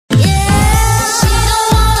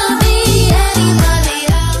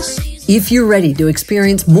If you're ready to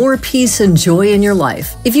experience more peace and joy in your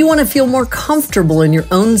life, if you want to feel more comfortable in your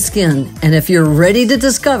own skin, and if you're ready to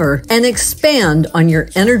discover and expand on your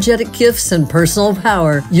energetic gifts and personal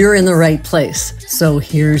power, you're in the right place. So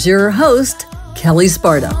here's your host, Kelle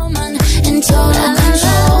Sparta.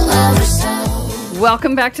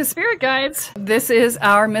 Welcome back to Spirit Guides. This is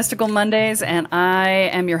our Mystical Mondays, and I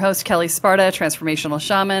am your host, Kelle Sparta, Transformational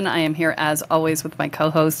Shaman. I am here, as always, with my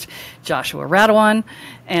co-host, Joshua Radewan,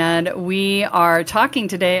 and we are talking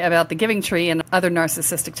today about the giving tree and other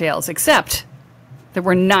narcissistic tales, except that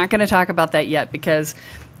we're not going to talk about that yet, because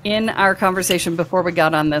in our conversation before we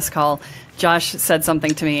got on this call, Josh said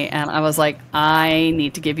something to me, and I was like, I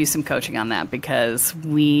need to give you some coaching on that, because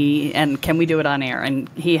can we do it on air? And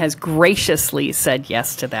he has graciously said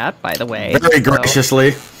yes to that, by the way. Very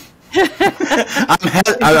graciously.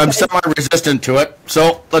 I'm semi-resistant to it,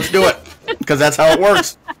 so let's do it, because that's how it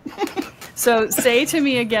works. So say to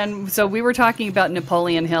me again, so we were talking about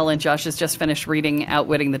Napoleon Hill, and Josh has just finished reading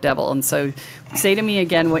Outwitting the Devil, and so say to me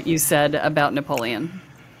again what you said about Napoleon.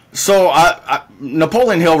 So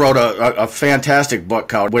Napoleon Hill wrote a fantastic book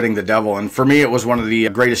called Outwitting the Devil, and for me it was one of the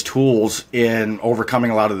greatest tools in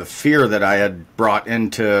overcoming a lot of the fear that I had brought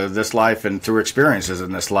into this life and through experiences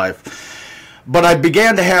in this life. But I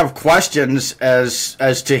began to have questions as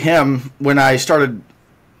to him when I started,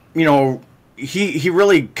 he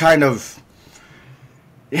really kind of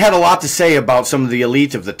had a lot to say about some of the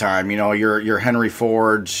elite of the time, your Henry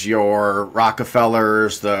Fords, your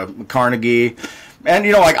Rockefellers, the Carnegie. And,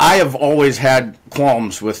 I have always had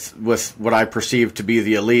qualms with what I perceive to be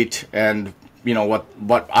the elite and,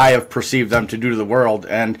 what I have perceived them to do to the world.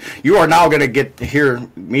 And you are now going to hear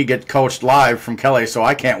me get coached live from Kelle, so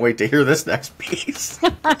I can't wait to hear this next piece.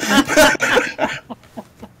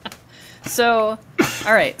 So,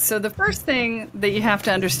 all right. So the first thing that you have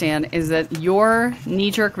to understand is that your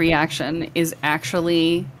knee-jerk reaction is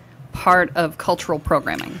actually part of cultural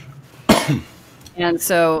programming. And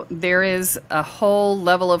so there is a whole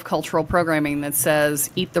level of cultural programming that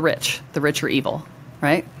says, eat the rich are evil,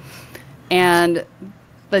 right? And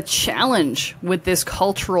the challenge with this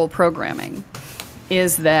cultural programming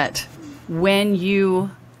is that when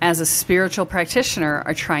you, as a spiritual practitioner,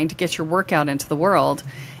 are trying to get your work out into the world,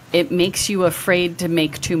 it makes you afraid to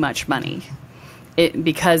make too much money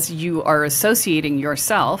because you are associating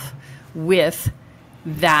yourself with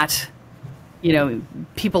that.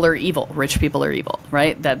 People are evil, rich people are evil,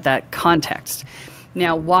 right? That context.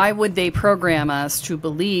 Now, why would they program us to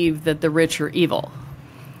believe that the rich are evil?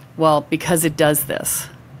 Well, because it does this,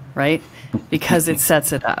 right? Because it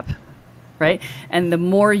sets it up, right? And the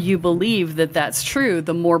more you believe that that's true,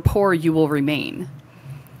 the more poor you will remain.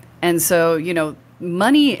 And so,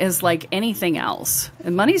 money is like anything else.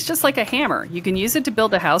 And money is just like a hammer. You can use it to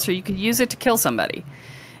build a house, or you can use it to kill somebody.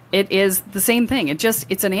 It is the same thing.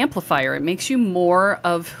 It's an amplifier. It makes you more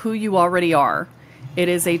of who you already are. It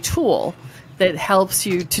is a tool that helps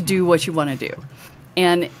you to do what you want to do.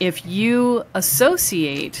 And if you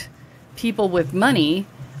associate people with money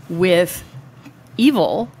with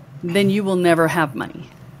evil, then you will never have money,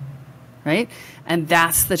 right? And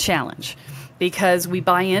that's the challenge, because we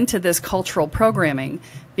buy into this cultural programming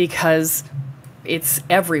because it's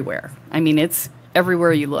everywhere. I mean, it's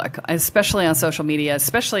everywhere you look, especially on social media,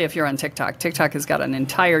 especially if you're on TikTok. TikTok has got an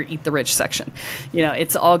entire eat the rich section.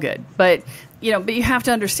 It's all good. But you have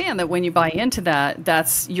to understand that when you buy into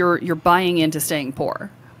that, you're buying into staying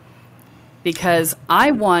poor. Because I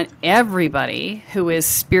want everybody who is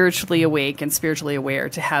spiritually awake and spiritually aware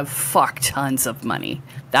to have fuck tons of money.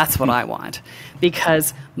 That's what I want.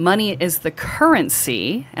 Because money is the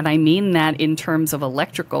currency, and I mean that in terms of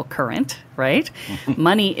electrical current, right?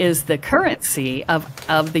 Money is the currency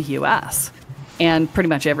of the U.S. and pretty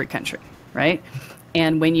much every country, right?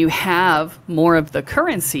 And when you have more of the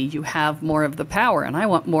currency, you have more of the power. And I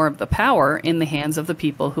want more of the power in the hands of the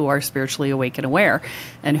people who are spiritually awake and aware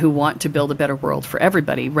and who want to build a better world for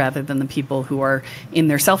everybody, rather than the people who are in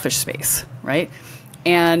their selfish space, right?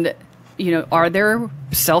 And, are there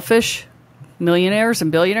selfish millionaires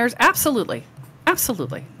and billionaires? Absolutely.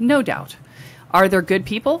 Absolutely. No doubt. Are there good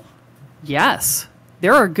people? Yes.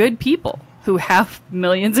 There are good people who have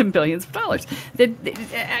millions and billions of dollars.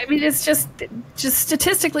 It's just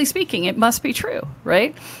statistically speaking, it must be true,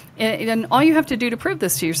 right? And all you have to do to prove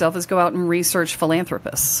this to yourself is go out and research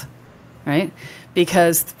philanthropists, right?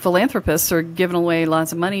 Because philanthropists are giving away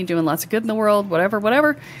lots of money, doing lots of good in the world,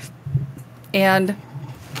 whatever. And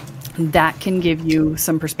that can give you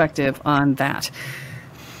some perspective on that.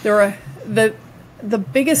 The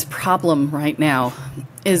biggest problem right now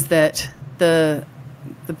is that the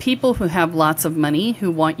people who have lots of money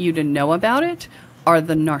who want you to know about it are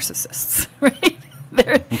the narcissists, right?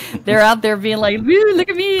 They're out there being like, "Woo, look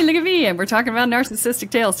at me," and we're talking about narcissistic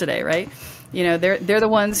tales today, right? You know, they're the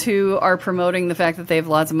ones who are promoting the fact that they have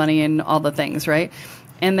lots of money and all the things, right?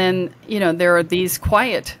 And then, you know, there are these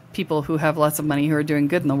quiet people who have lots of money who are doing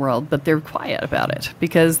good in the world, but they're quiet about it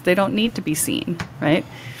because they don't need to be seen, right?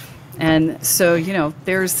 And so, you know,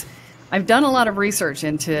 I've done a lot of research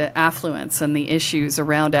into affluence and the issues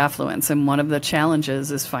around affluence. And one of the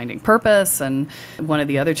challenges is finding purpose. And one of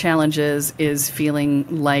the other challenges is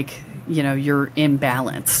feeling like, you know, you're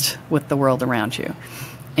imbalanced with the world around you.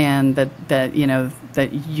 And that you know,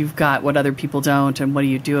 that you've got what other people don't, and what do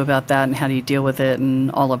you do about that, and how do you deal with it, and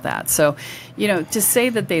all of that. So, you know, to say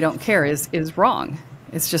that they don't care is wrong.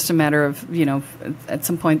 It's just a matter of, you know, at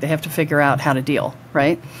some point they have to figure out how to deal,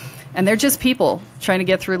 right? And they're just people trying to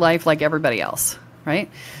get through life like everybody else, right?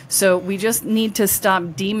 So we just need to stop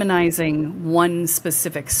demonizing one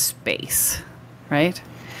specific space, right?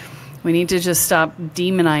 We need to just stop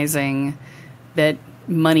demonizing that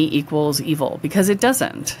money equals evil, because it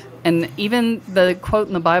doesn't. And even the quote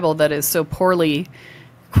in the Bible that is so poorly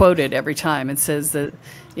quoted every time, it says that,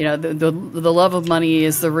 you know, the love of money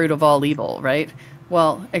is the root of all evil, right?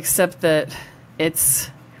 Well, except that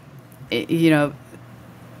usually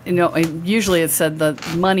it's said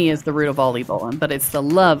that money is the root of all evil, but it's the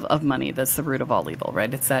love of money that's the root of all evil,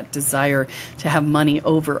 right? It's that desire to have money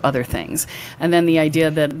over other things. And then the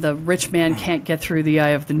idea that the rich man can't get through the eye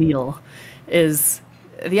of the needle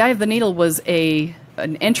the eye of the needle was an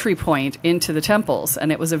entry point into the temples,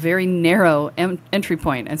 and it was a very narrow entry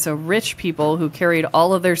point. And so rich people who carried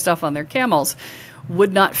all of their stuff on their camels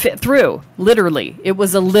would not fit through, literally. It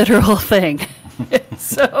was a literal thing.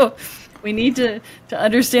 So we need to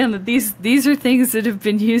understand that these are things that have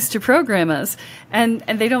been used to program us, and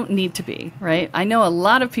they don't need to be, right? I know a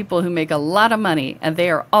lot of people who make a lot of money, and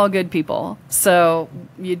they are all good people. So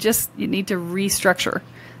you need to restructure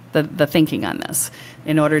the thinking on this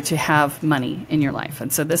in order to have money in your life.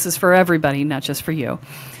 And so this is for everybody, not just for you,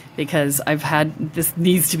 because this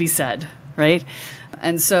needs to be said, right?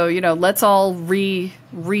 And so, you know, let's all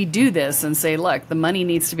redo this and say, look, the money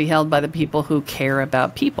needs to be held by the people who care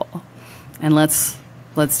about people. And let's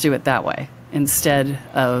do it that way instead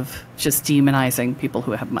of just demonizing people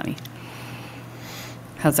who have money.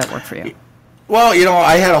 How's that work for you? Well, you know,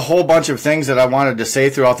 I had a whole bunch of things that I wanted to say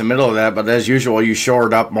throughout the middle of that, but as usual, you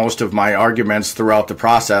shored up most of my arguments throughout the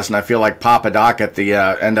process, and I feel like Papa Doc at the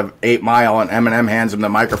end of 8 Mile, and Eminem hands him the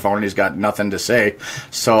microphone, and he's got nothing to say.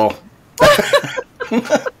 So...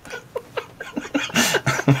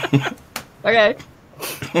 Okay.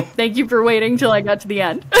 Thank you for waiting till I got to the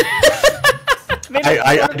end.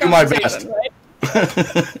 I do my best.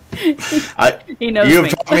 Right? He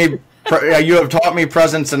knows me. You have taught me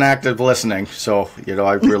presence and active listening, so, you know,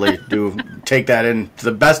 I really do take that in to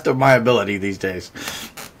the best of my ability these days.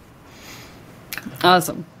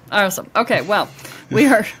 Awesome. Okay, well, we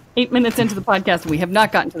are 8 minutes into the podcast, and we have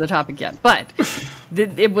not gotten to the topic yet, but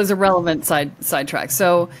it was a relevant sidetrack.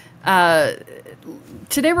 So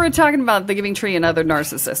today we're talking about The Giving Tree and other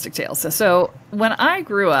narcissistic tales. So when I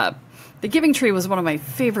grew up, The Giving Tree was one of my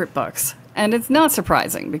favorite books. And it's not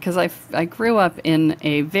surprising, because I grew up in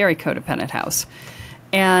a very codependent house.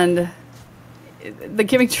 And The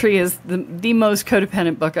Giving Tree is the most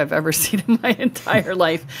codependent book I've ever seen in my entire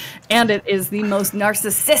life. And it is the most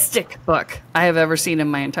narcissistic book I have ever seen in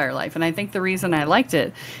my entire life. And I think the reason I liked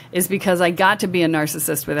it is because I got to be a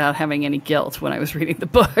narcissist without having any guilt when I was reading the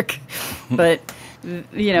book. But,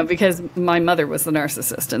 you know, because my mother was the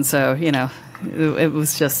narcissist. And so, you know, it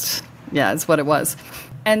was just, yeah, it's what it was.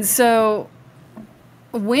 And so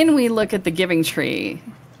when we look at The Giving Tree,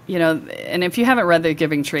 you know, and if you haven't read The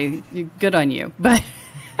Giving Tree, good on you. But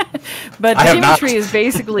The Giving Tree is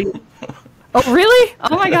basically... Oh, really?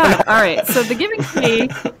 Oh, my God. All right. So The Giving Tree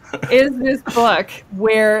is this book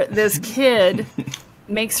where this kid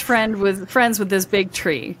makes friends with this big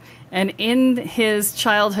tree. And in his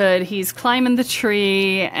childhood, he's climbing the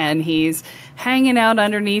tree, and he's hanging out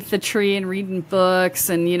underneath the tree and reading books,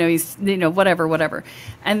 and, you know, he's, you know, whatever.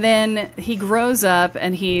 And then he grows up,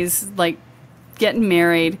 and he's, like, getting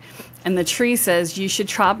married, and the tree says, you should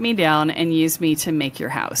chop me down and use me to make your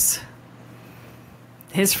house.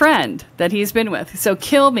 His friend that he's been with. So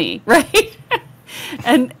kill me, right?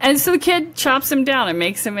 and so the kid chops him down and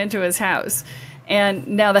makes him into his house. And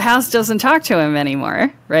now the house doesn't talk to him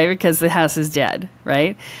anymore, right? Because the house is dead,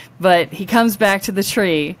 right? But he comes back to the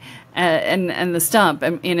tree and the stump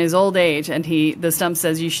in his old age, and the stump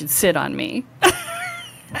says, you should sit on me.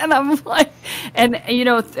 And I'm like, and, you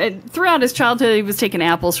know, throughout his childhood, he was taking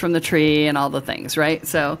apples from the tree and all the things, right?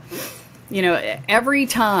 So every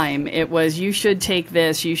time it was, you should take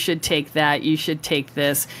this, you should take that, you should take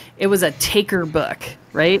this. It was a taker book,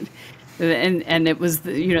 right? And it was,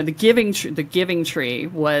 the giving tree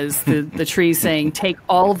was the tree saying, take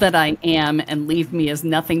all that I am and leave me as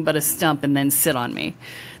nothing but a stump and then sit on me.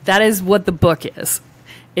 That is what the book is.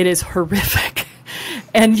 It is horrific.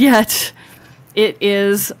 And yet it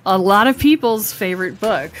is a lot of people's favorite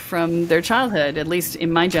book from their childhood, at least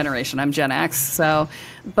in my generation. I'm Gen X,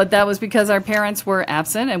 but that was because our parents were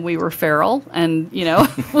absent and we were feral, and we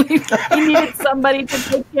needed somebody to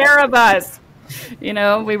take care of us. We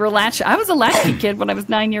were I was a latchkey kid when I was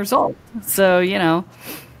 9 years old. So,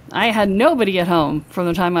 I had nobody at home from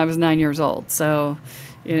the time I was 9 years old. So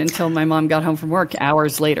until my mom got home from work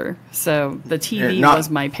hours later. So the TV was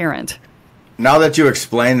my parent. Now that you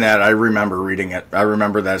explain that, I remember reading it. I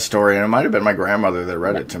remember that story, and it might have been my grandmother that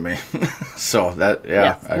read it to me. So that,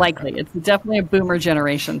 yes, likely. It's definitely a boomer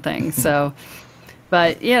generation thing. So,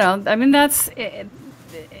 but, that's it.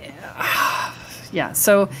 Yeah.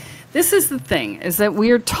 So this is the thing, is that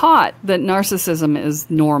we are taught that narcissism is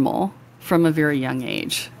normal from a very young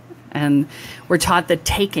age. And we're taught that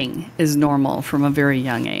taking is normal from a very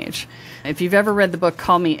young age. If you've ever read the book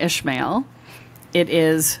Call Me Ishmael, it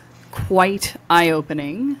is quite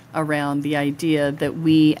eye-opening around the idea that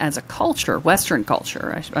we as a culture, Western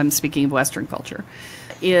culture, I'm speaking of Western culture,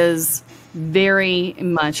 is very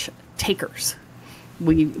much takers.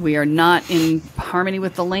 We are not in harmony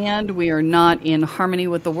with the land. We are not in harmony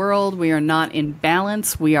with the world. We are not in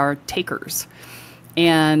balance. We are takers.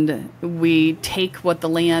 And we take what the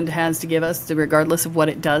land has to give us, regardless of what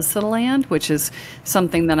it does to the land, which is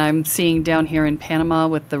something that I'm seeing down here in Panama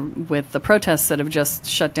with the protests that have just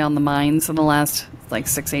shut down the mines in the last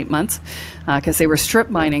 6-8 months, because they were strip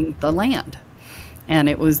mining the land, and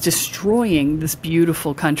it was destroying this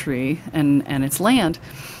beautiful country and its land.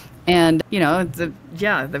 And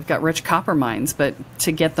they've got rich copper mines, but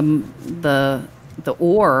to get the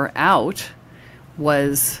ore out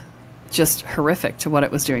was just horrific to what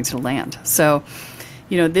it was doing to the land. So,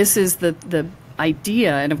 this is the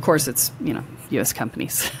idea, and of course it's, U.S.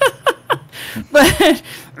 companies. But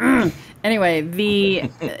anyway,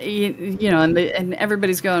 and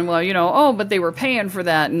everybody's going, well, but they were paying for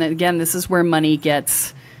that. And again, this is where money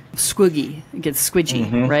gets squidgy,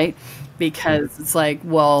 mm-hmm. Right? Because it's like,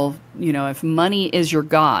 well, if money is your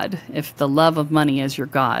God, if the love of money is your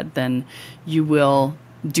God, then you will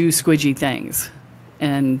do squidgy things.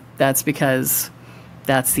 And that's because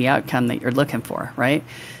that's the outcome that you're looking for, right?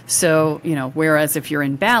 So, whereas if you're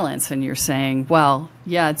in balance and you're saying, well,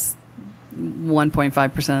 yeah, it's 1.5%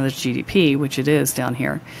 of the GDP, which it is down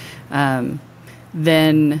here,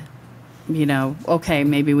 then, okay,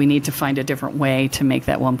 maybe we need to find a different way to make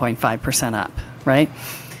that 1.5% up, right?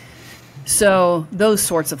 So those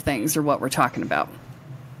sorts of things are what we're talking about.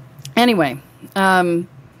 Anyway,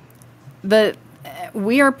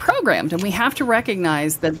 we are programmed, and we have to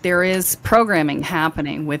recognize that there is programming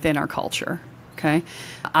happening within our culture. Okay,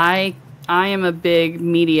 I am a big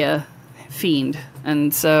media fiend,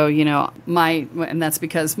 and so and that's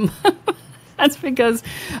because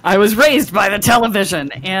I was raised by the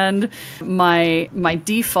television, and my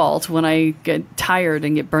default when I get tired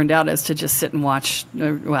and get burned out is to just sit and watch.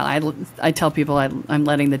 Well, I tell people I'm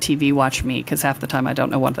letting the TV watch me, because half the time I don't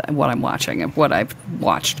know what I'm watching and what I've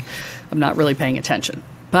watched. I'm not really paying attention.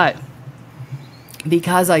 But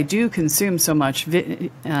because I do consume so much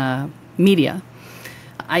media,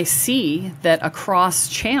 I see that across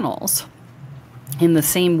channels in the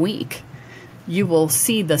same week, you will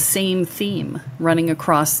see the same theme running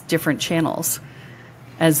across different channels,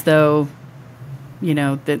 as though,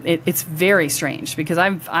 that it's very strange, because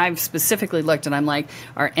I've specifically looked and I'm like,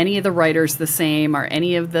 are any of the writers the same? Are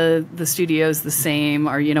any of the studios the same?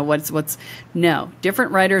 Or, what's no,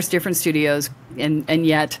 different writers, different studios, and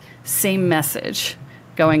yet same message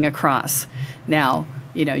going across. Now,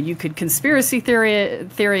 you could conspiracy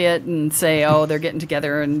theory it and say, oh, they're getting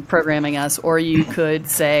together and programming us, or you could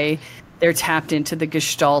say they're tapped into the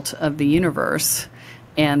gestalt of the universe,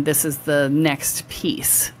 and this is the next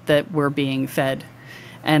piece that we're being fed.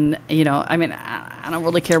 And, I don't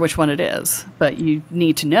really care which one it is, but you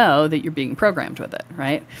need to know that you're being programmed with it,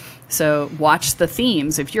 right? So watch the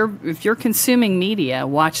themes. If you're consuming media,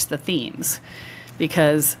 watch the themes,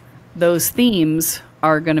 because those themes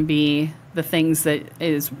are going to be the things that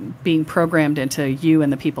is being programmed into you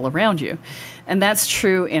and the people around you. And that's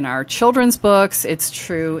true in our children's books. It's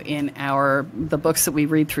true in the books that we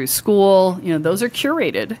read through school. Those are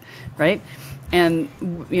curated, right? And,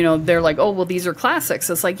 they're like, oh, well, these are classics.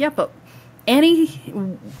 It's like, yeah, but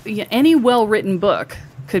any well-written book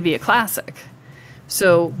could be a classic.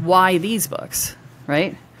 So why these books,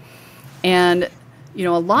 right? And, you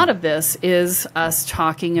know, a lot of this is us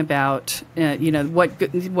talking about, you know,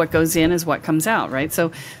 what goes in is what comes out, right?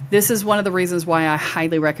 So this is one of the reasons why I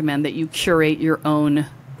highly recommend that you curate your own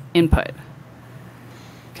input.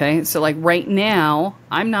 Okay, so like right now,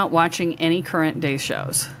 I'm not watching any current day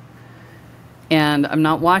shows. And I'm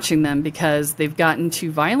not watching them because they've gotten too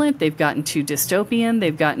violent, they've gotten too dystopian,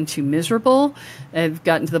 they've gotten too miserable, they've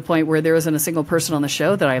gotten to the point where there isn't a single person on the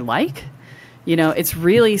show that I like. You know, it's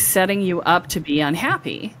really setting you up to be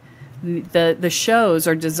unhappy. The shows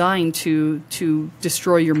are designed to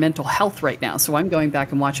destroy your mental health right now. So I'm going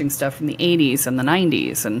back and watching stuff from the 80s and the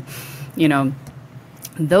 90s and, you know,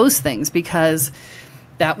 those things because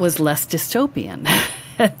that was less dystopian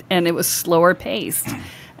and it was slower paced.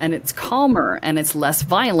 And it's calmer and it's less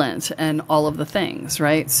violent and all of the things,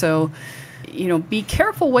 right? So, you know, be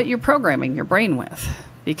careful what you're programming your brain with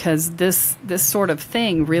because this sort of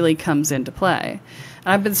thing really comes into play. And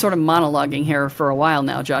I've been sort of monologuing here for a while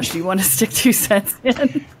now, Josh. Do you want to stick 2 cents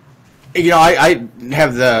in? You know, I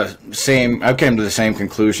have the same, I came to the same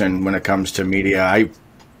conclusion when it comes to media.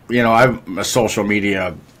 I'm a social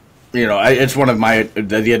media, you know, it's one of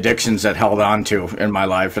the addictions that held on to in my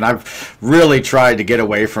life. And I've really tried to get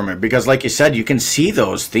away from it because like you said, you can see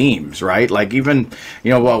those themes, right? Like even,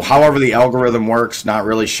 you know, well, however the algorithm works, not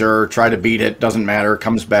really sure, try to beat it, doesn't matter,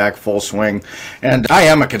 comes back full swing. And I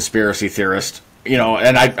am a conspiracy theorist, you know,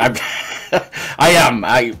 and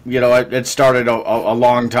it started a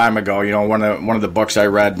long time ago. You know, one of the books I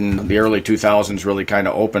read in the early 2000s really kind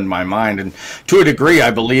of opened my mind, and to a degree,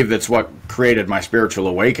 I believe that's what created my spiritual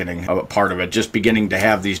awakening. A part of it, just beginning to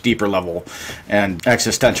have these deeper level and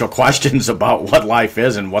existential questions about what life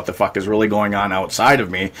is and what the fuck is really going on outside of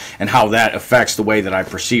me, and how that affects the way that I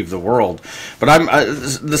perceive the world. But I'm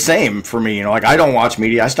the same for me. You know, like I don't watch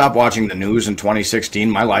media. I stopped watching the news in 2016.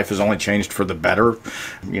 My life has only changed for the better.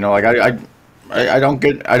 You know, like I don't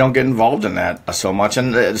get involved in that so much.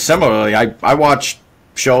 And similarly, I watch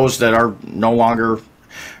shows that are no longer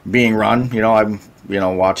being run. You know, I'm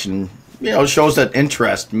watching shows that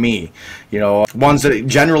interest me. You know, ones that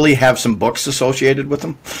generally have some books associated with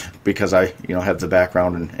them because I have the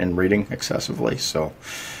background in reading excessively. So.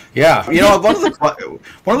 Yeah, you know, one of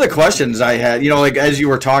the questions I had, you know, like as you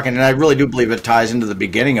were talking, and I really do believe it ties into the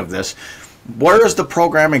beginning of this. Where is the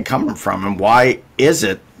programming coming from, and why is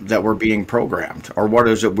it that we're being programmed, or what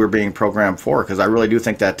is it we're being programmed for? Because I really do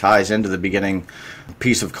think that ties into the beginning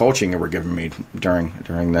piece of coaching that we're giving me during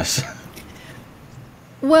this.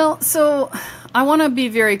 Well, so I want to be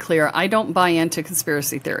very clear. I don't buy into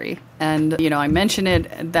conspiracy theory. And, you know, I mention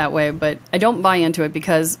it that way, but I don't buy into it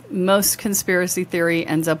because most conspiracy theory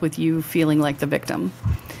ends up with you feeling like the victim.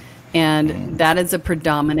 And that is a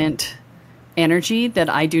predominant energy that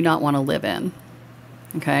I do not want to live in.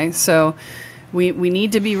 Okay, so we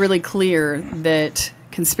need to be really clear that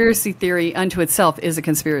conspiracy theory unto itself is a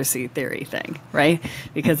conspiracy theory thing, right?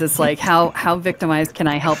 Because it's like how victimized can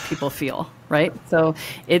I help people feel, right? So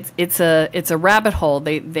it's a rabbit hole.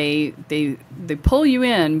 They pull you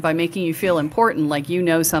in by making you feel important, like you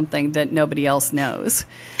know something that nobody else knows,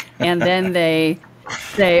 and then they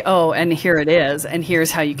say, oh, and here it is, and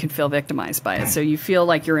here's how you can feel victimized by it. So you feel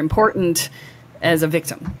like you're important as a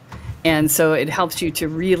victim. And so it helps you to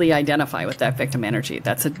really identify with that victim energy.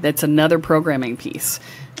 That's another programming piece.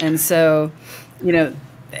 And so, you know,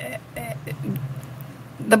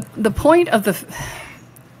 the point of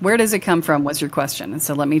where does it come from was your question. And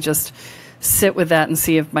so let me just sit with that and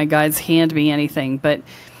see if my guides hand me anything. But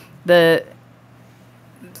no,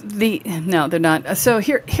 they're not. So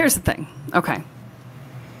here's the thing. Okay.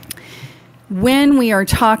 When we are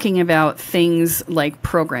talking about things like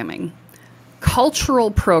programming,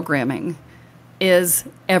 cultural programming is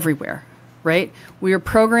everywhere, right? We are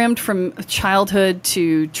programmed from childhood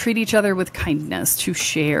to treat each other with kindness, to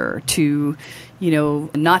share, to, you know,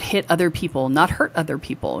 not hit other people, not hurt other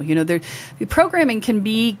people. You know, the programming can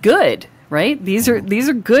be good, right? These are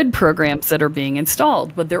good programs that are being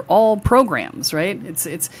installed, but they're all programs, right?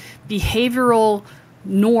 It's behavioral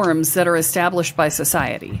norms that are established by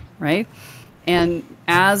society, right? And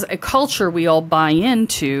as a culture, we all buy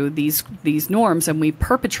into these norms and we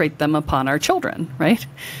perpetrate them upon our children, right?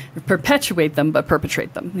 We perpetuate them, but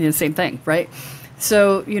perpetrate them. You know, same thing, right?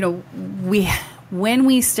 So, you know, when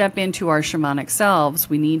we step into our shamanic selves,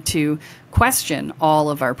 we need to question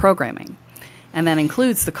all of our programming. And that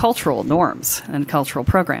includes the cultural norms and cultural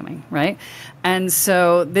programming, right? And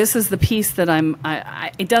so this is the piece that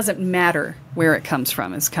it doesn't matter where it comes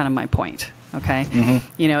from, is kind of my point. Okay.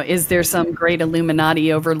 Mm-hmm. You know, is there some great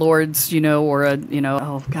Illuminati overlords, you know, or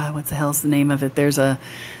oh God, what the hell's the name of it? There's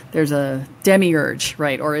there's a demiurge,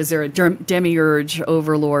 right? Or is there a demiurge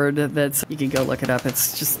overlord that's, you can go look it up.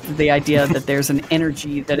 It's just the idea that there's an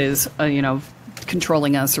energy that is,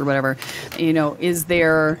 controlling us or whatever. Is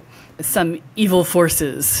there some evil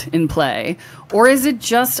forces in play? Or is it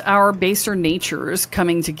just our baser natures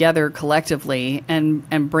coming together collectively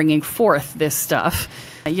and bringing forth this stuff?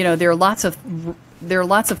 There are lots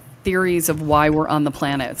of theories of why we're on the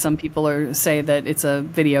planet. Some people say that it's a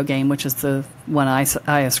video game, which is the one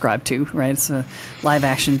I ascribe to, right? It's a live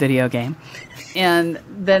action video game. And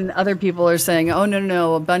then other people are saying, oh,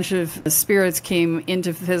 no, a bunch of spirits came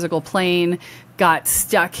into physical plane, got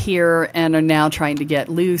stuck here, and are now trying to get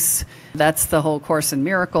loose. That's the whole Course in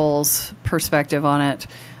Miracles perspective on it.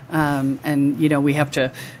 We have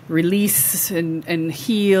to release and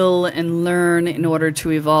heal and learn in order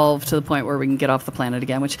to evolve to the point where we can get off the planet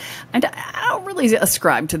again, which I don't really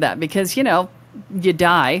ascribe to that because, you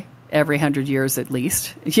die every 100 years at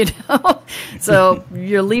least, so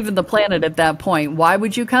you're leaving the planet at that point. Why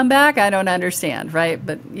would you come back? I don't understand. Right.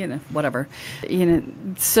 But, whatever,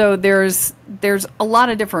 so there's a lot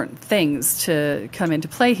of different things to come into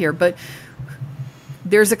play here, but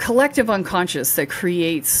there's a collective unconscious that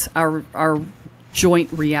creates our joint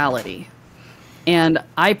reality. And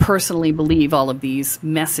I personally believe all of these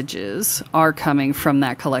messages are coming from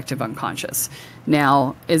that collective unconscious.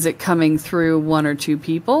 Now, is it coming through one or two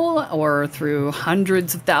people or through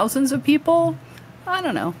hundreds of thousands of people? I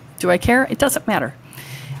don't know. Do I care? It doesn't matter.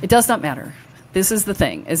 It does not matter. This is the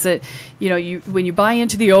thing, is that, when you buy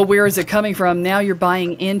into the, where is it coming from? Now you're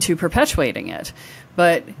buying into perpetuating it.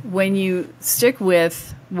 But when you stick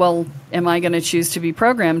with, well, am I going to choose to be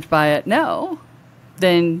programmed by it? No.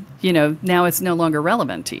 Then, now it's no longer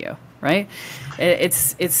relevant to you, right?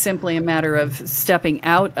 It's simply a matter of stepping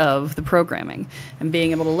out of the programming and being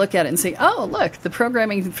able to look at it and say, oh, look, the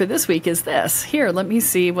programming for this week is this. Here, let me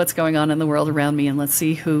see what's going on in the world around me, and let's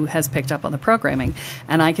see who has picked up on the programming.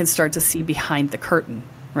 And I can start to see behind the curtain,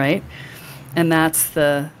 right? And that's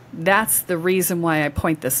the reason why I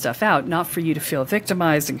point this stuff out, not for you to feel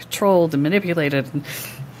victimized and controlled and manipulated. And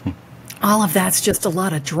all of that's just a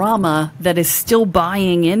lot of drama that is still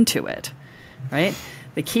buying into it, right?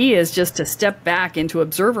 The key is just to step back into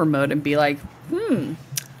observer mode and be like,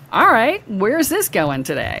 all right, where's this going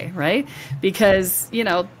today, right? Because,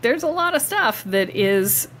 there's a lot of stuff that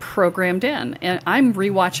is programmed in. And I'm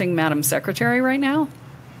rewatching Madam Secretary right now.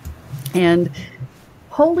 And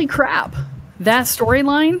holy crap, that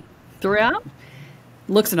storyline throughout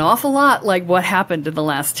looks an awful lot like what happened in the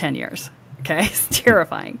last 10 years. Okay, it's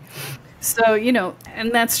terrifying. So,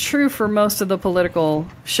 and that's true for most of the political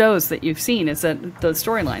shows that you've seen, is that the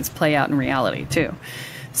storylines play out in reality too.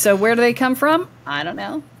 So where do they come from? I don't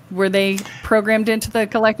know. Were they programmed into the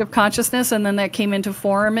collective consciousness and then that came into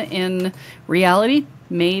form in reality?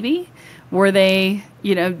 Maybe. Were they,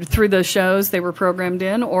 through the shows they were programmed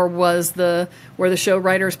in, or were the show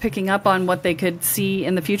writers picking up on what they could see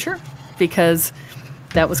in the future because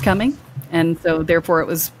that was coming, and so therefore it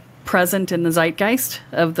was present in the zeitgeist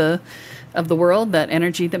of the world, that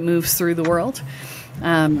energy that moves through the world.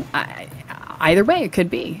 Either way, it could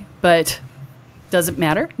be, but does it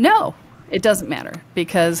matter? No, it doesn't matter,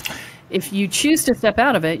 because if you choose to step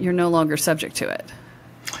out of it, you're no longer subject to it.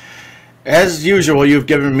 As usual, you've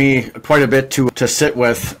given me quite a bit to sit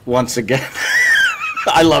with once again.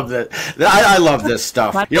 I love that. I love this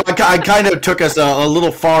stuff. I kind of took us a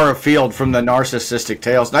little far afield from the narcissistic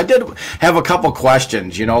tales, and I did have a couple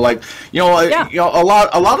questions. A lot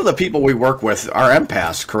of the people we work with are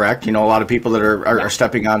empaths, correct? A lot of people that are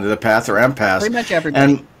stepping onto the path are empaths. Pretty much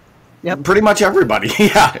everybody. And pretty much everybody.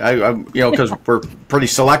 Yeah, because we're pretty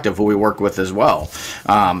selective who we work with as well.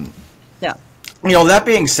 Yeah. That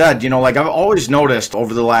being said, I've always noticed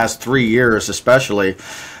over the last 3 years, especially,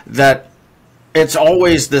 that it's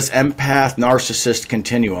always this empath narcissist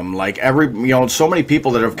continuum. Like so many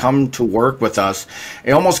people that have come to work with us,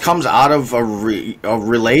 it almost comes out of a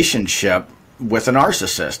relationship with a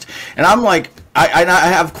narcissist. And I'm like, I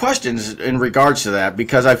have questions in regards to that,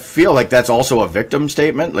 because I feel like that's also a victim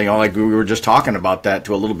statement. Like we were just talking about that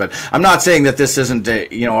to a little bit. I'm not saying that this isn't a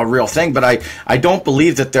real thing, but I don't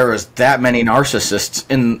believe that there is that many narcissists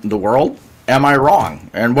in the world. Am I wrong?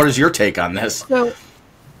 And what is your take on this? So,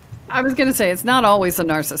 I was going to say, it's not always a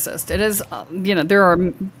narcissist. It is, there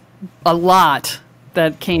are a lot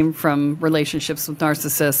that came from relationships with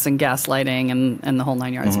narcissists and gaslighting and the whole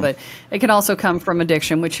nine yards. Mm-hmm. But it can also come from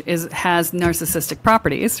addiction, which has narcissistic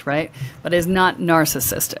properties, right? But is not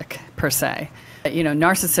narcissistic per se.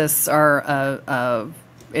 Narcissists are,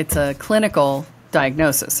 it's a clinical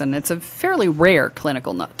diagnosis, and it's a fairly rare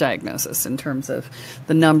clinical diagnosis in terms of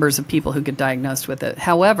the numbers of people who get diagnosed with it.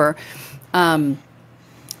 However,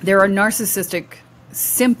 there are narcissistic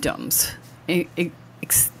symptoms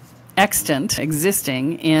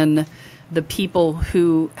existing in the people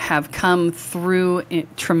who have come through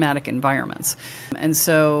traumatic environments. And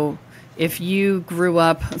so if you grew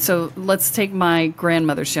up, so let's take my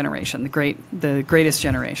grandmother's generation, the greatest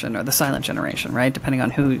generation, or the silent generation, right? Depending on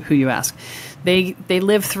who you ask. They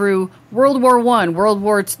lived through World War I, World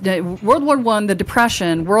War I, the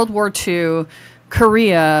Depression, World War II,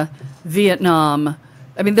 Korea, Vietnam.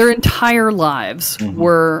 I mean, their entire lives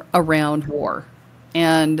were around war.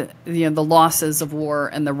 And the losses of war,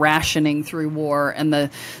 and the rationing through war, and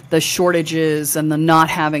the shortages, and the not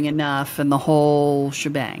having enough, and the whole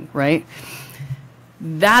shebang, right?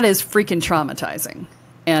 That is freaking traumatizing.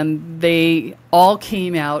 And they all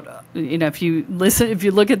came out, if you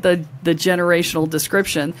look at the generational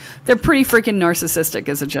description, they're pretty freaking narcissistic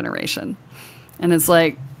as a generation. And it's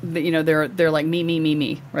like, they're like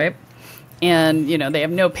me, right? And, they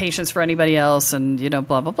have no patience for anybody else, and,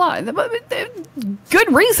 blah, blah, blah.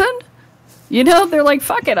 Good reason. They're like,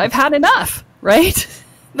 fuck it, I've had enough, right?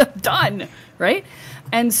 I'm done, right?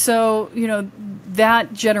 And so,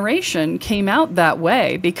 that generation came out that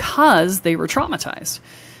way because they were traumatized.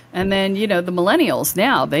 And then, the millennials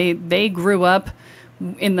now, they grew up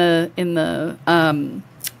in the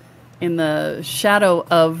shadow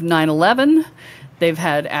of 9/11. They've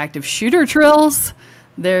had active shooter drills.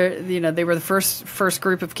 They were the first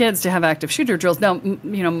group of kids to have active shooter drills. Now,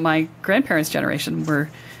 my grandparents' generation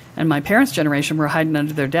and my parents' generation were hiding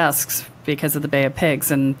under their desks because of the Bay of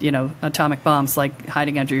Pigs, and atomic bombs, like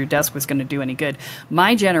hiding under your desk was going to do any good.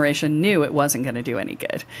 My generation knew it wasn't going to do any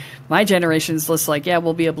good. My generation's just like, yeah,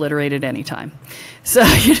 we'll be obliterated anytime. So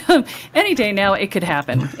any day now it could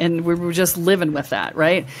happen, and we were just living with that,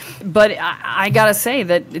 right? But I gotta say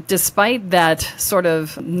that despite that sort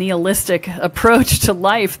of nihilistic approach to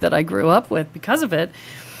life that I grew up with because of it,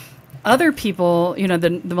 other people, the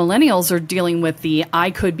millennials are dealing with I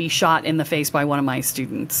could be shot in the face by one of my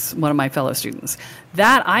fellow students.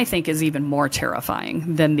 That, I think, is even more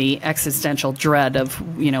terrifying than the existential dread of,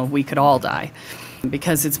 we could all die,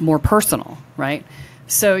 because it's more personal, right?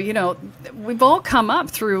 So, we've all come up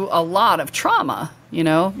through a lot of trauma,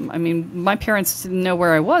 I mean, my parents didn't know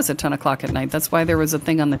where I was at 10 o'clock at night. That's why there was a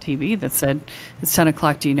thing on the TV that said, it's 10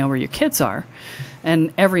 o'clock, do you know where your kids are?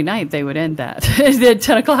 And every night they would end that. The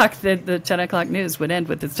 10 o'clock, the 10 o'clock news would end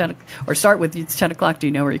with start with, it's 10 o'clock, do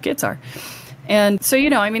you know where your kids are? And so,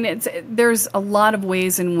 I mean, there's a lot of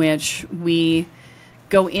ways in which we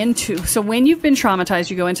go into, so when you've been traumatized,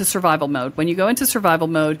 you go into survival mode. When you go into survival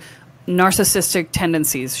mode, narcissistic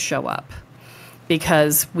tendencies show up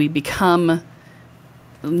because we become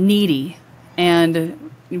needy,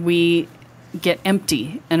 and we get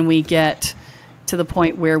empty, and we get to the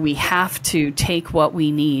point where we have to take what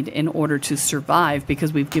we need in order to survive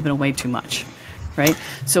because we've given away too much, right?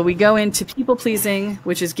 So we go into people pleasing,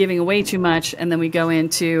 which is giving away too much, and then we go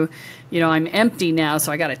into, I'm empty now,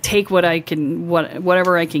 so I got to take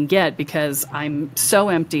whatever I can get because I'm so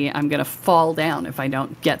empty, I'm going to fall down if I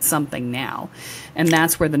don't get something now. And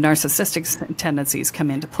that's where the narcissistic tendencies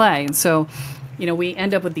come into play. And so, we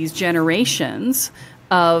end up with these generations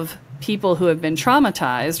of people who have been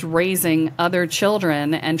traumatized, raising other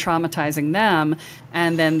children and traumatizing them,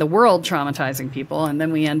 and then the world traumatizing people. And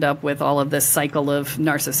then we end up with all of this cycle of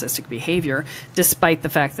narcissistic behavior, despite the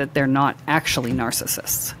fact that they're not actually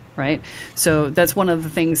narcissists, right? So that's one of the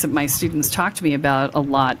things that my students talk to me about a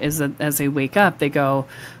lot, is that as they wake up, they go,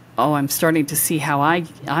 oh, I'm starting to see how I'm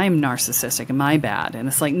narcissistic. Am I bad? And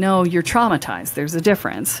it's like, no, you're traumatized. There's a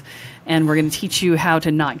difference. And we're going to teach you how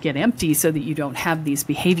to not get empty so that you don't have these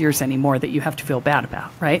behaviors anymore that you have to feel bad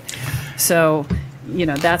about, right? So,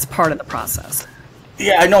 that's part of the process.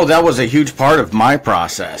 Yeah, I know that was a huge part of my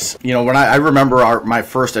process. When I remember my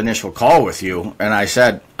first initial call with you, and I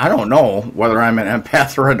said, I don't know whether I'm an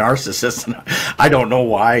empath or a narcissist, and I don't know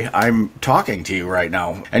why I'm talking to you right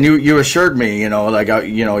now. And you assured me, you're not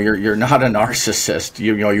a narcissist.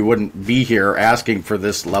 You wouldn't be here asking for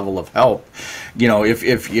this level of help,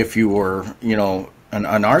 if you were, a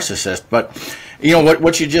narcissist. But,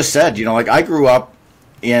 what you just said, I grew up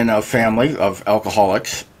in a family of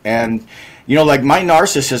alcoholics, and my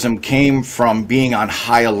narcissism came from being on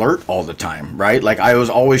high alert all the time, right? Like, I was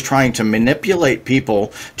always trying to manipulate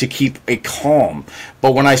people to keep a calm.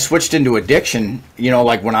 But when I switched into addiction,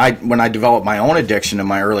 when I developed my own addiction in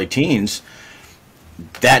my early teens,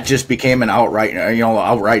 that just became an outright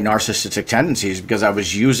narcissistic tendencies because I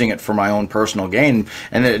was using it for my own personal gain.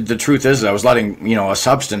 And the truth is, I was letting, a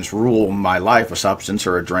substance rule my life, a substance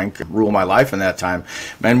or a drink rule my life in that time.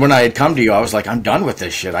 And when I had come to you, I was like, I'm done with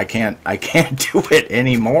this shit. I can't do it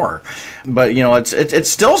anymore. But, it's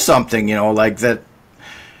still something, like that.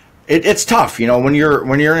 It's tough, when you're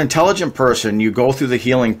an intelligent person, you go through the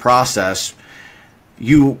healing process.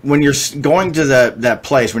 When you're going to that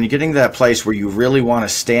place, when you're getting to that place where you really want to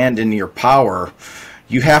stand in your power,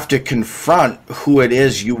 you have to confront who it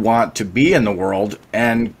is you want to be in the world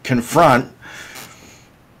and confront,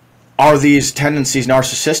 are these tendencies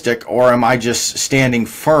narcissistic, or am I just standing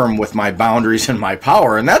firm with my boundaries and my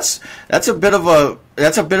power? And that's a bit of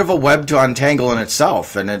a web to untangle in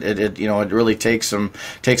itself, and it really takes some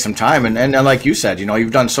time. And like you said,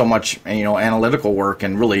 you've done so much analytical work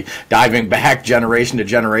and really diving back generation to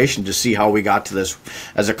generation to see how we got to this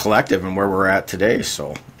as a collective and where we're at today.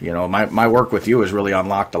 So my work with you has really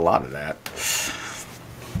unlocked a lot of that.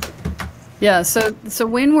 Yeah. So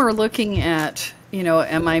when we're looking at,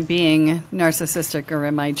 am I being narcissistic or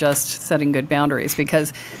am I just setting good boundaries?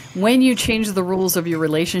 Because when you change the rules of your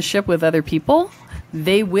relationship with other people,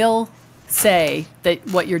 they will say that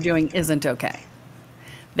what you're doing isn't okay.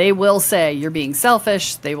 They will say you're being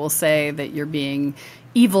selfish. They will say that you're being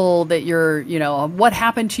evil, that you're, what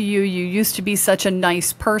happened to you? You used to be such a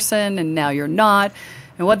nice person and now you're not.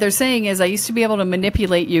 And what they're saying is, I used to be able to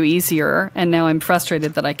manipulate you easier and now I'm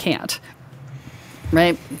frustrated that I can't.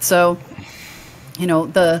 Right? So,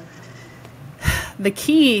 the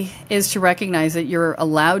key is to recognize that you're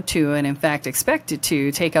allowed to, and in fact expected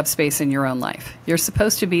to, take up space in your own life. You're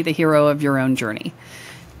supposed to be the hero of your own journey.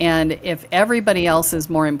 And if everybody else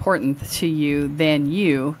is more important to you than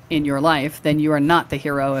you in your life, then you are not the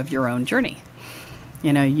hero of your own journey.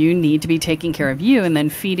 You need to be taking care of you and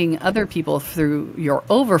then feeding other people through your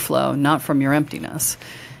overflow, not from your emptiness.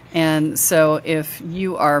 And so if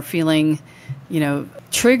you are feeling,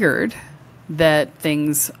 triggered that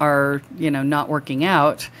things are, not working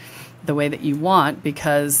out the way that you want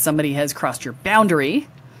because somebody has crossed your boundary,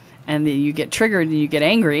 and then you get triggered and you get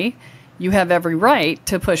angry, you have every right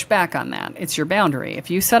to push back on that. It's your boundary.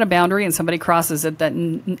 If you set a boundary and somebody crosses it, that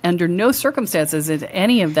under no circumstances is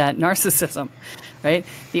any of that narcissism, right?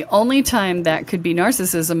 The only time that could be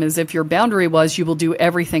narcissism is if your boundary was, you will do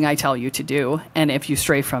everything I tell you to do, and if you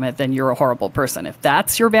stray from it, then you're a horrible person. If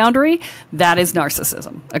that's your boundary, that is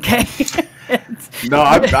narcissism, okay? No,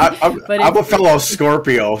 I'm a fellow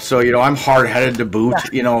Scorpio, so I'm hard-headed to boot.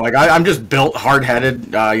 Yeah. I'm just built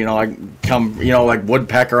hard-headed. I come, like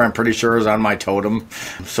woodpecker, I'm pretty sure is on my totem.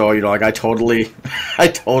 So I totally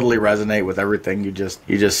resonate with everything you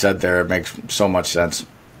just said there. It makes so much sense.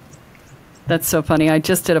 That's so funny. I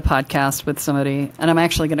just did a podcast with somebody, and I'm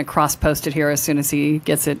actually going to cross-post it here as soon as he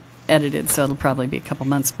gets it edited, so it'll probably be a couple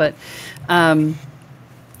months. But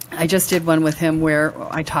I just did one with him where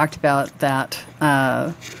I talked about that,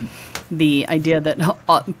 the idea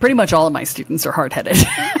that pretty much all of my students are hard-headed.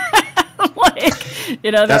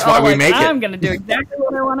 That's why we make it. I'm going to do exactly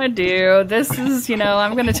what I want to do. This is,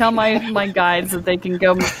 I'm going to tell my guides that they can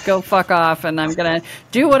go fuck off, and I'm going to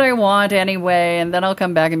do what I want anyway, and then I'll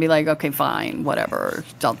come back and be like, okay, fine, whatever,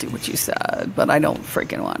 I'll do what you said, but I don't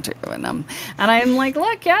freaking want to. And I'm like,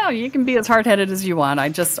 look, yeah, you can be as hard-headed as you want.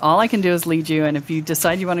 All I can do is lead you, and if you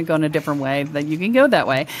decide you want to go in a different way, then you can go that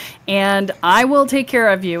way, and I will take care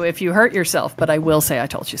of you if you hurt yourself, but I will say I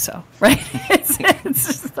told you so, right? It's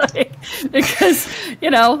just like, because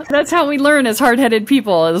that's how we learn as hard-headed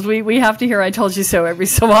people, is we have to hear I told you so every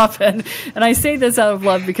so often. And I say this out of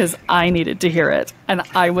love because I needed to hear it, and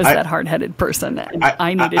I was that hard-headed person, and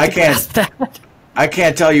I needed to grasp that. I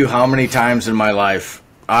can't tell you how many times in my life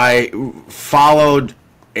I followed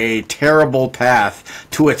a terrible path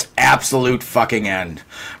to its absolute fucking end,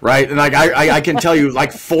 right? And I can tell you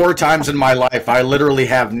 4 times in my life I literally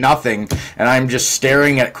have nothing, and I'm just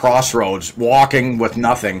staring at crossroads, walking with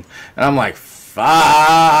nothing, and I'm like,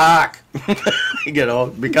 fuck.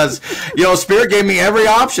 Because Spirit gave me every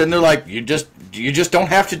option. They're like, you just don't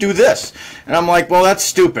have to do this, and I'm like, well, that's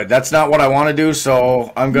stupid. That's not what I want to do,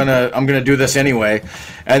 so I'm gonna do this anyway.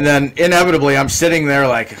 And then inevitably I'm sitting there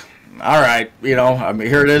like, all right,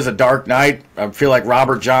 here it is, a dark night. I feel like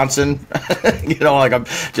Robert Johnson, like I'm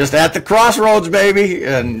just at the crossroads, baby,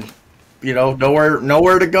 and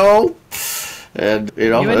nowhere to go. And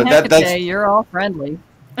you and that's you're all friendly.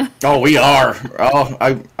 Oh, we are. Oh,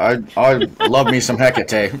 I love me some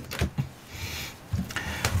Hecate.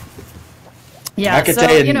 Yeah, Hecate,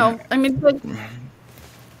 so but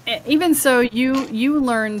even so, you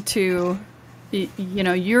learn to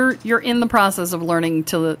you're in the process of learning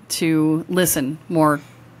to listen more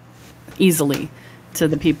easily to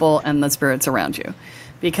the people and the spirits around you,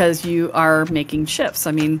 because you are making shifts.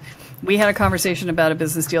 I mean, we had a conversation about a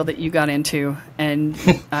business deal that you got into, and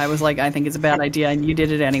I was like, I think it's a bad idea, and you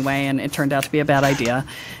did it anyway, and it turned out to be a bad idea.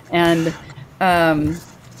 And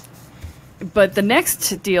but the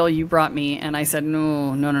next deal you brought me, and I said,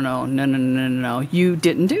 no, you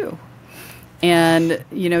didn't do. And,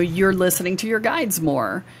 you're listening to your guides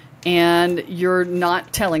more, and you're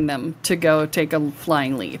not telling them to go take a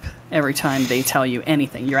flying leap every time they tell you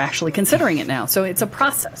anything. You're actually considering it now. So it's a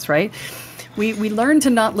process, right? We learn to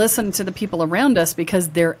not listen to the people around us because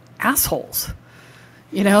they're assholes.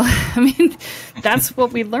 I mean, that's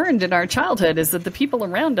what we learned in our childhood, is that the people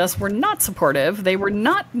around us were not supportive. They were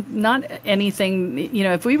not anything,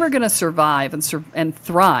 if we were going to survive and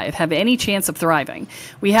thrive, have any chance of thriving,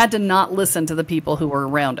 we had to not listen to the people who were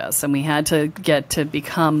around us. And we had to get to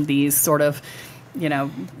become these sort of,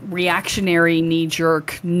 reactionary,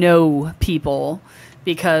 knee-jerk no people,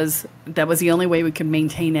 because that was the only way we could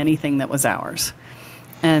maintain anything that was ours.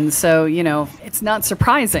 And so, it's not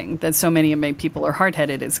surprising that so many of my people are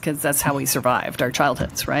hard-headed, is because that's how we survived our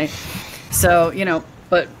childhoods, right? So,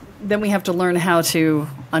 but then we have to learn how to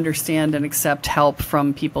understand and accept help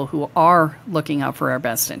from people who are looking out for our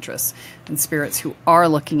best interests, and spirits who are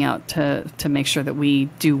looking out to make sure that we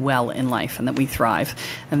do well in life, and that we thrive,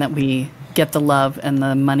 and that we get the love and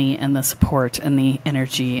the money and the support and the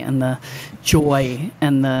energy and the joy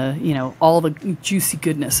and the, all the juicy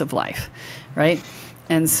goodness of life, right?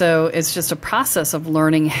 And so it's just a process of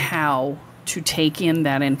learning how to take in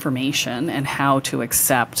that information and how to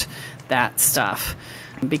accept that stuff,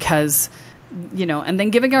 because, and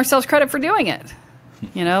then giving ourselves credit for doing it,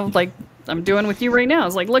 like I'm doing with you right now.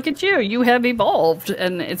 It's like, look at you, you have evolved,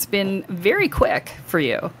 and it's been very quick for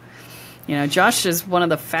you. Josh is one of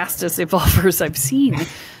the fastest evolvers I've seen.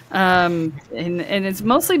 And it's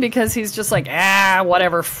mostly because he's just like,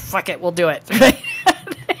 whatever, fuck it, we'll do it.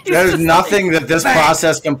 There's nothing that this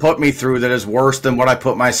process can put me through that is worse than what I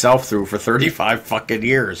put myself through for 35 fucking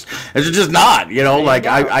years. It's just not,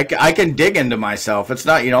 I can dig into myself. It's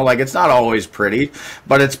not, it's not always pretty,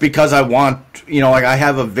 but it's because I want, I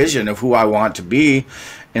have a vision of who I want to be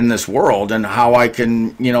in this world, and how I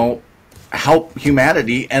can, help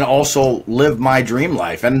humanity and also live my dream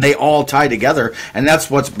life. And they all tie together, and that's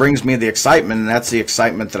what brings me the excitement, and that's the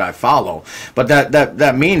excitement that I follow. But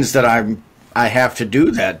that means that I have to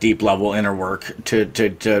do that deep level inner work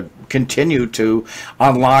to continue to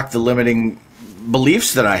unlock the limiting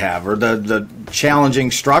beliefs that I have, or the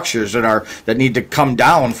challenging structures that need to come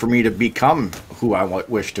down for me to become who I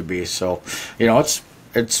wish to be. So,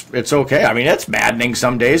 it's okay. I mean, it's maddening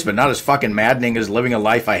some days, but not as fucking maddening as living a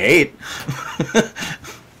life I hate.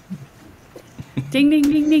 Ding, ding,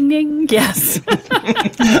 ding, ding, ding. Yes.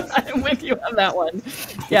 I'm with you on that one.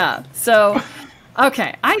 Yeah. So,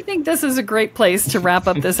 okay. I think this is a great place to wrap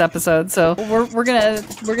up this episode. So we're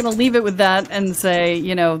gonna leave it with that and say,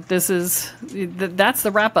 that's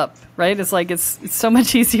the wrap up, right? It's like, it's so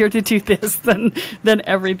much easier to do this than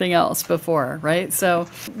everything else before, right? So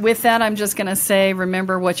with that, I'm just gonna say,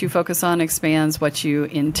 remember, what you focus on expands, what you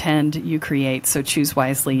intend, you create. So choose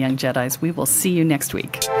wisely, young Jedis. We will see you next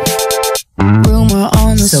week.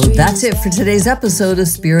 So that's it for today's episode of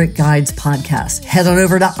Spirit Guides Podcast. Head on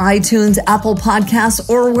over to iTunes, Apple Podcasts,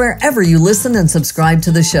 or wherever you listen and subscribe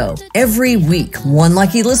to the show. Every week, one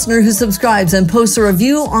lucky listener who subscribes and posts a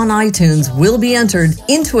review on iTunes will be entered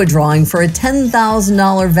into a drawing for a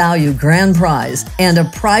 $10,000 value grand prize and a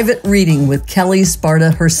private reading with Kelle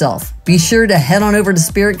Sparta herself. Be sure to head on over to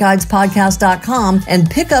spiritguidespodcast.com and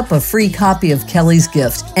pick up a free copy of Kelle's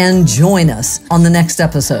gift, and join us on the next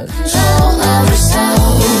episode.